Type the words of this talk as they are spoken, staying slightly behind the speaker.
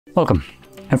Welcome.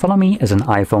 In front of me is an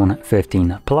iPhone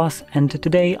 15 Plus, and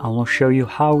today I will show you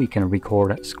how you can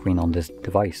record screen on this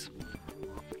device.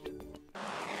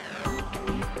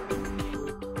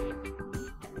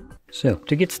 So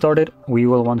to get started, we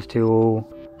will want to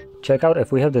check out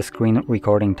if we have the screen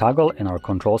recording toggle in our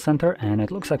control center, and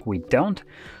it looks like we don't.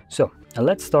 So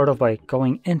let's start off by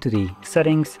going into the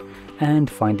settings and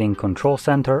finding control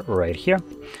center right here.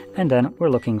 And then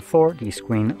we're looking for the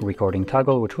screen recording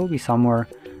toggle, which will be somewhere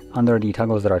under the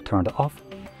toggles that are turned off.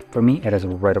 For me, it is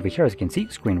right over here, as you can see,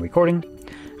 screen recording.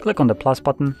 Click on the plus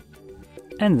button,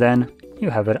 and then you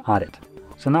have it added.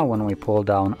 So now when we pull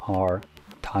down our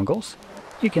toggles,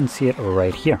 you can see it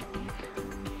right here.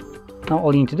 Now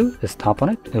all you need to do is tap on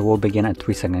it. It will begin a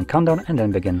 3-second countdown and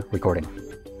then begin recording.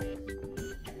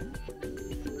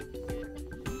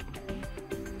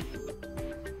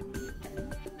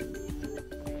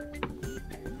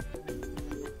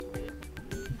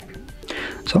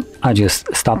 So I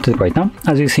just stopped it right now.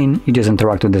 As you've seen, you just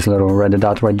interact with this little red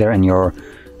dot right there in your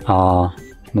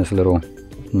this little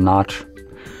notch.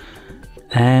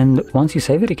 And once you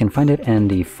save it, you can find it in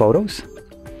the photos.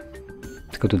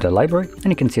 Let's go to the library, and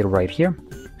you can see it right here.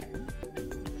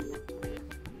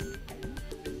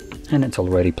 And it's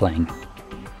already playing.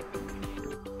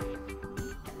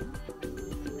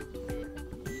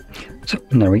 So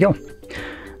there we go.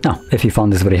 Now, if you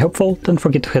found this very helpful, don't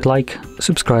forget to hit like,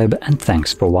 subscribe, and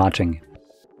thanks for watching.